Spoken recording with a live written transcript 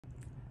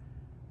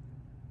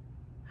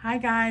Hi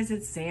guys,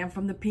 it's Sam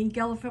from the Pink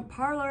Elephant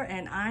Parlor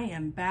and I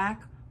am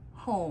back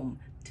home.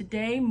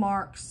 Today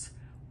marks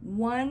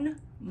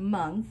 1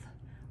 month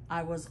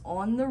I was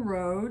on the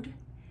road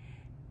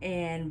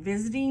and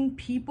visiting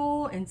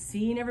people and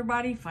seeing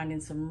everybody, finding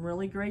some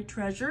really great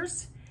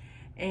treasures.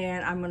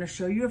 And I'm going to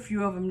show you a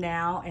few of them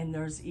now, and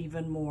there's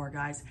even more,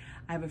 guys.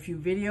 I have a few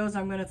videos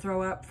I'm going to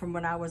throw up from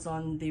when I was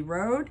on the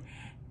road,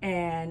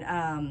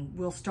 and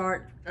we'll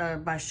start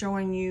by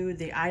showing you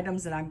the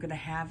items that I'm going to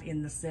have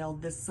in the sale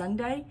this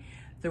Sunday.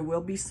 There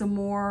will be some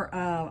more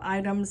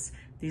items.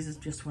 These is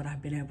just what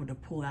I've been able to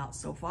pull out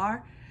so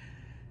far.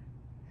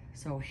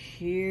 So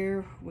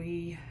here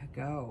we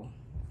go.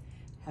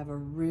 Have a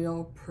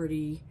real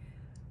pretty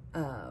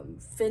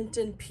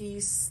Fenton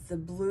piece, the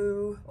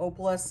blue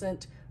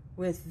opalescent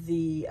with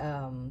the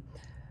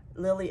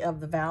lily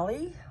of the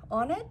valley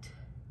on it.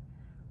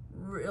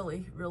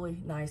 Really, really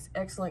nice,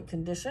 excellent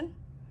condition.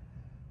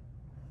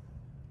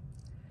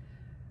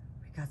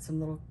 We got some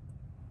little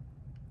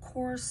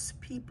chorus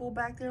people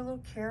back there,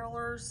 little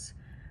carolers,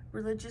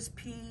 religious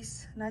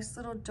piece, nice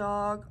little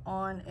dog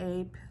on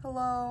a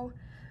pillow.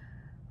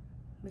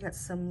 We got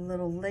some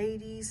little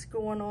ladies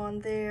going on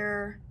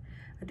there.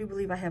 I do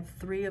believe I have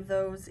 3 of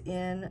those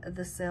in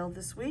the sale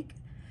this week.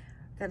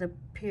 Got a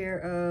pair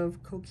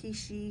of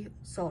Kokishi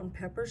salt and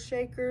pepper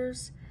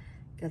shakers.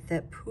 Got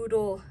that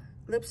poodle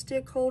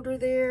lipstick holder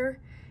there.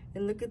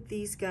 And look at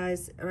these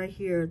guys right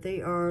here. They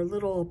are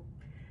little,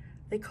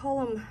 they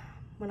call them,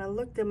 when I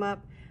looked them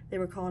up, they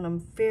were calling them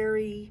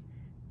fairy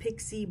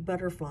pixie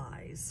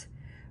butterflies.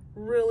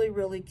 Really,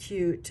 really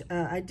cute.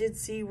 I did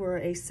see where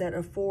a set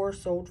of 4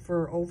 sold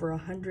for over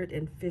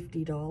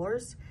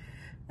 $150.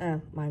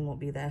 Mine won't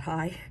be that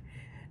high.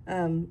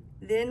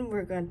 Then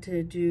we're going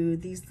to do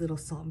these little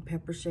salt and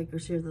pepper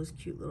shakers here, those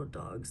cute little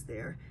dogs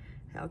there.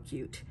 How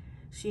cute.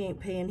 She ain't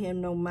paying him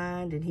no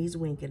mind and he's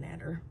winking at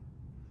her.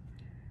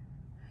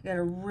 Got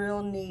a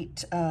real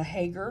neat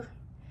Hager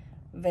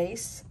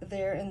vase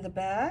there in the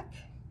back.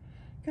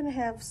 Gonna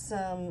have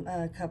some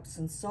cups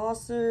and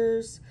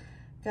saucers.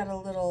 Got a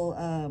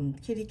little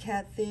kitty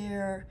cat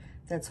there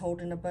that's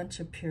holding a bunch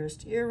of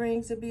pierced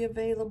earrings to be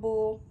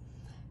available.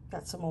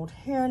 Got some old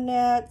hair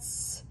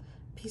nets,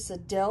 piece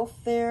of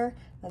delf there.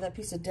 Now that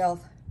piece of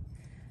delf,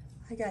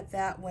 I got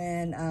that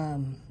when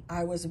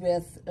I was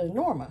with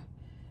Norma.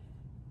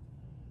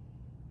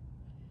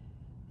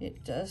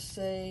 It does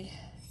say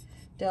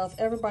delf.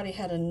 Everybody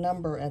had a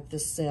number at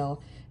this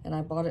sale, and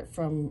I bought it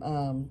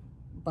from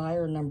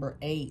buyer number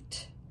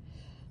 8.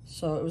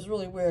 So it was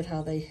really weird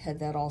how they had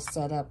that all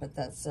set up at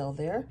that sale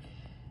there.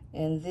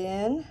 And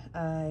then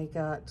I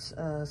got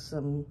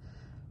some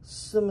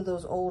of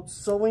those old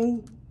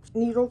sewing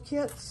needle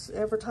kits,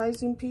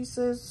 advertising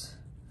pieces.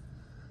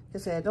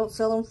 Like I say, I don't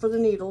sell them for the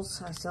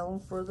needles. I sell them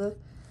for the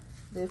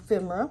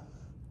ephemera.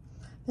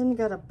 Then we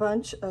got a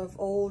bunch of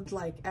old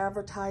like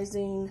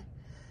advertising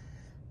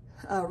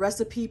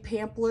recipe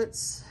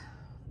pamphlets.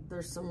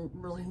 There's some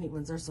really neat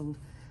ones. There's some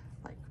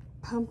like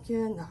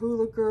pumpkin, the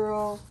hula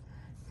girl.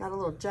 Got a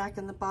little Jack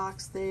in the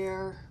Box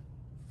there.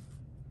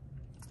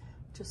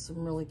 Just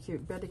some really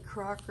cute Betty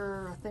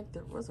Crocker. I think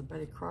there was a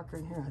Betty Crocker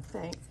in here, I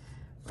think.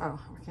 Oh,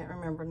 I can't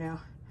remember now.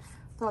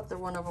 Thought that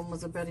one of them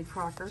was a Betty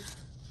Crocker.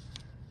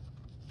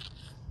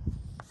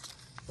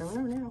 Don't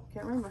know now,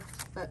 can't remember.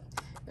 But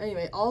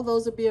anyway, all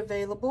those will be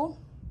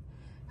available.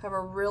 Have a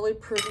really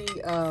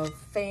pretty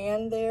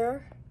fan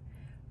there.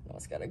 Oh,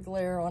 it's got a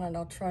glare on it.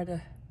 I'll try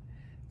to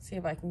see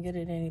if I can get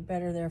it any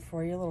better there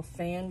for you. A little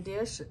fan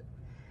dish.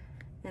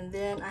 And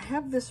then I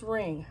have this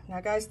ring. Now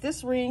guys,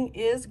 this ring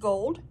is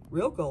gold,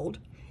 real gold,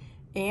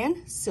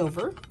 and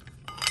silver.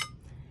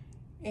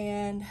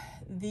 And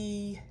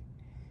the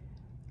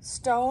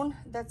stone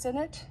that's in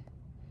it,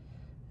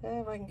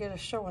 if I can get a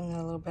showing that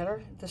a little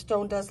better, the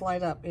stone does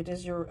light up. It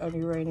is a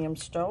uranium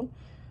stone.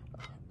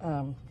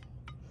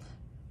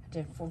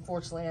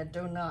 Unfortunately, I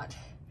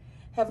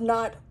have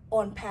not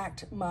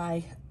unpacked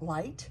my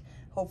light.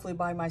 Hopefully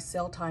by my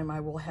sale time,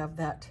 I will have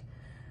that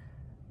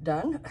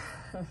done.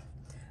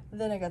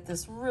 Then I got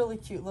this really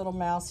cute little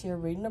mouse here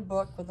reading a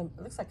book with it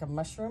looks like a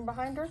mushroom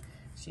behind her.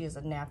 She is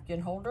a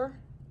napkin holder.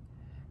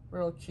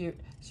 Real cute.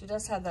 She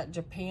does have that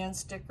Japan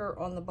sticker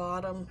on the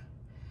bottom.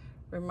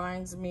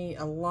 Reminds me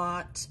a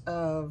lot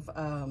of,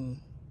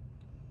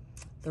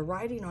 the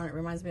writing on it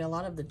reminds me a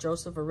lot of the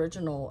Joseph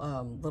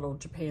original little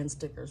Japan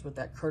stickers with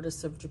that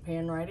Curtis of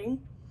Japan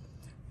writing.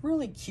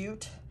 Really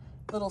cute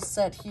little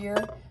set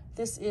here.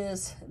 This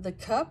is the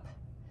cup.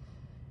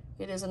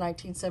 It is a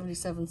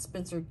 1977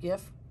 Spencer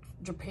gift,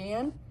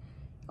 Japan.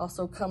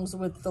 Also comes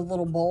with the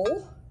little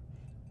bowl,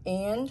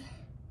 and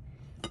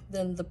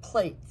then the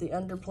plate, the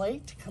under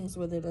plate comes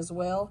with it as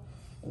well,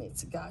 and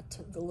it's got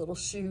the little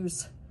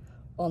shoes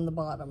on the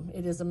bottom.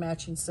 It is a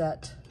matching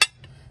set,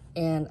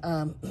 and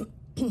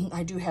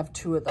I do have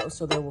 2 of those,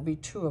 so there will be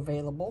 2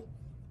 available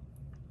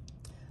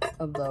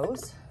of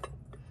those.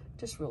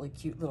 Just really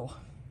cute little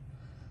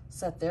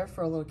set there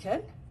for a little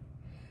kid.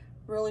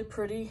 Really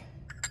pretty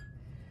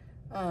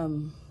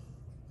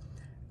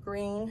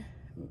green,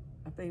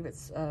 I believe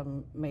it's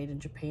made in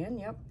Japan,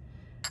 yep.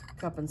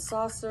 cup and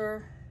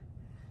saucer.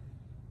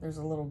 There's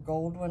a little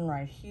gold one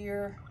right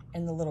here,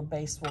 and the little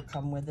base will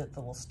come with it, the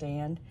little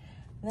stand.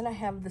 And then I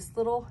have this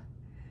little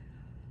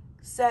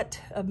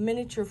set of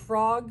miniature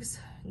frogs.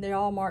 They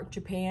all mark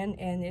Japan,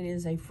 and it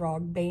is a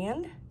frog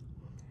band.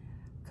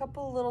 A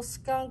couple of little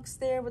skunks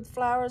there with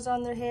flowers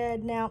on their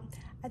head. Now,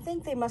 I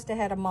think they must have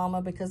had a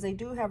mama because they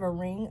do have a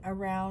ring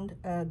around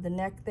the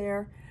neck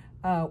there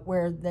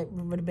where they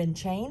would have been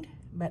chained,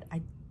 but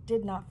I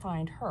did not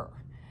find her.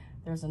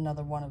 There's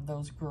another one of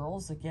those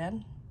girls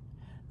again.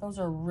 Those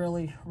are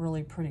really,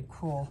 really pretty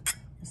cool.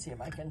 Let's see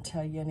if I can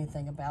tell you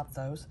anything about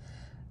those.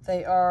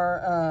 They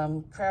are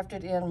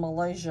crafted in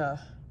Malaysia.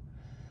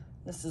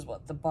 This is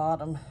what the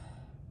bottom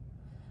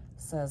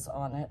says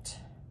on it.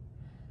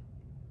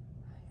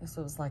 I guess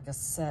it was like a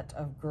set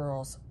of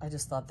girls. I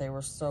just thought they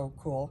were so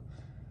cool.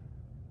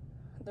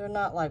 They're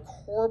not like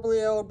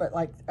horribly old, but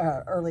like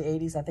early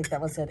 80s. I think that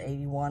one said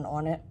 81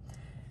 on it.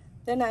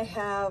 Then I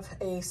have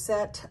a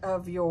set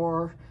of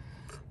your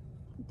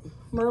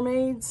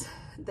mermaids.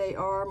 They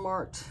are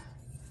marked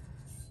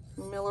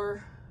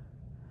Miller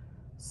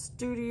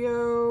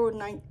Studio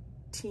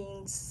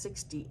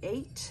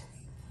 1968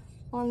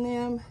 on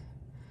them.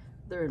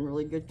 They're in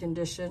really good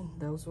condition.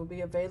 Those will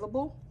be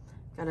available.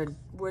 Got a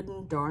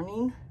wooden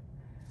darning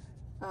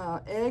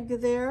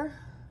egg there.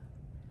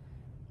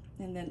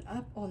 And then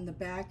up on the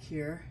back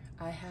here,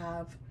 I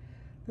have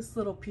this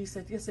little piece.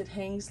 I guess it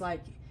hangs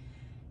like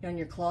in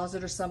your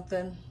closet or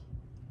something.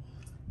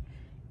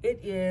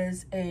 It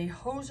is a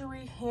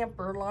hosiery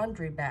hamper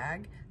laundry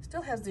bag.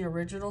 Still has the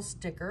original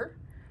sticker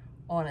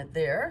on it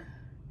there.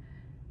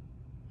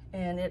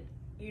 And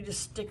you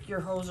just stick your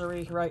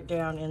hosiery right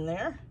down in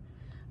there.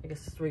 I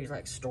guess it's where you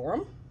like store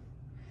them.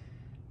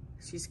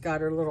 She's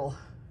got her little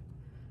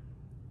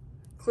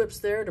clips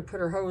there to put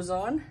her hose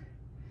on.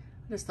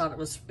 I just thought it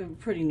was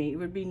pretty neat. It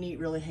would be neat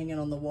really hanging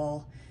on the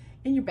wall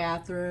in your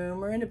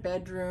bathroom or in a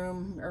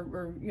bedroom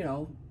or you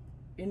know,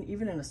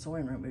 even in a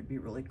sewing room. It'd be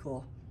really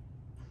cool.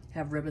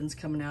 Have ribbons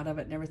coming out of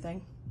it and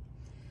everything.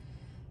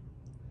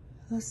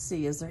 Let's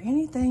see, is there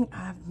anything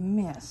I've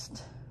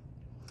missed?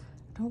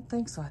 I don't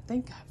think so. I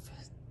think I've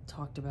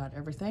talked about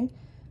everything.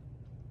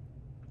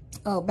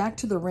 Oh, back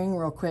to the ring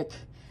real quick.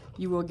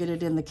 You will get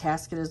it in the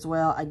casket as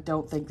well. I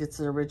don't think it's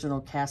the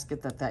original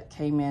casket that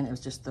came in. It was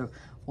just the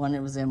one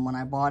it was in when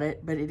I bought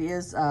it. But it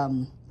is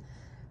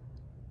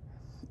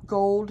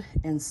gold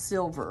and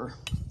silver.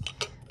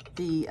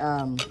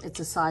 It's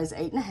a size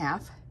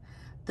 8.5.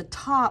 The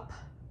top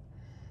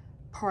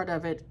part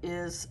of it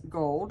is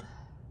gold.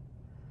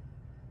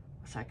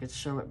 Wish I could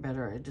show it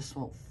better. It just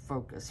won't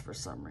focus for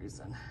some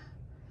reason.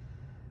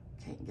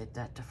 Can't get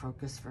that to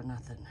focus for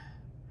nothing.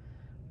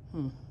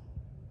 Why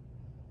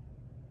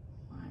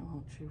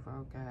won't you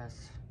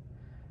focus?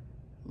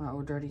 My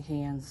old dirty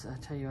hands. I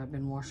tell you, I've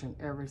been washing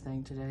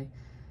everything today.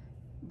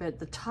 But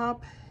the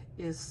top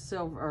is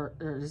silver,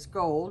 or is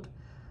gold,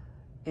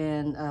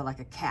 and like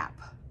a cap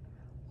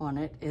on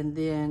it. And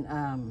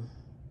then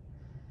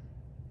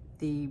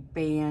the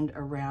band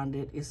around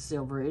it is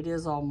silver. It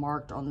is all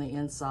marked on the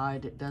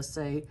inside. It does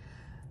say,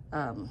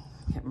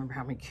 can't remember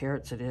how many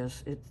carats it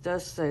is. It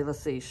does say, let's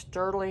see,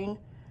 sterling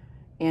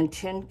and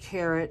 10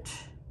 carat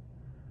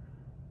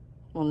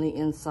on the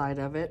inside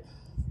of it.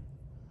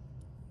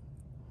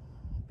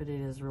 But it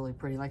is really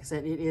pretty. Like I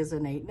said, it is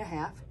an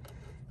 8.5.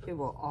 It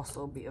will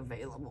also be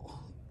available.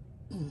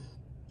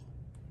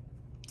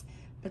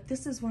 But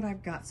this is what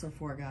I've got so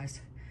far,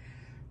 guys.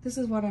 This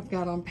is what I've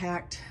got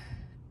unpacked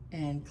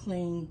and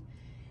clean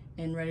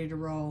and ready to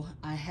roll.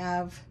 I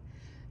have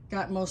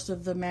got most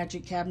of the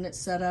magic cabinets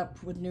set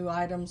up with new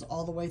items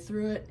all the way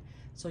through it.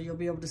 So you'll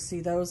be able to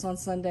see those on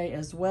Sunday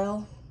as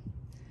well.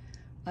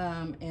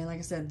 And like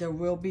I said, there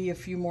will be a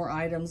few more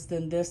items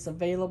than this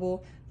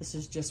available. This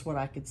is just what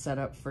I could set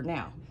up for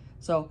now.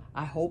 So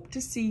I hope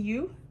to see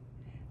you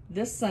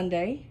this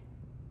Sunday.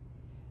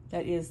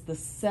 That is the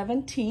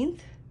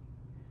 17th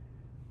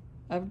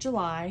of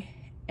July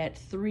at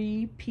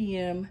 3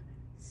 p.m.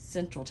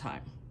 Central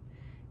Time.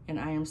 And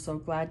I am so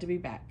glad to be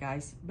back,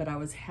 guys. But I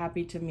was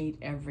happy to meet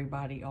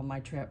everybody on my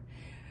trip.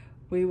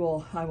 I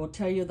will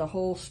tell you the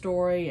whole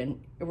story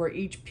and where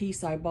each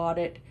piece I bought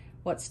it,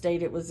 what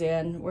state it was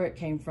in, where it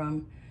came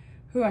from,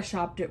 who I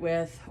shopped it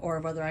with, or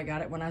whether I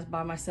got it when I was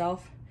by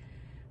myself.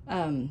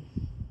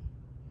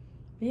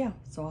 Yeah,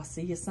 so I'll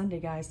see you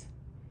Sunday, guys.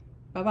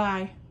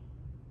 Bye-bye.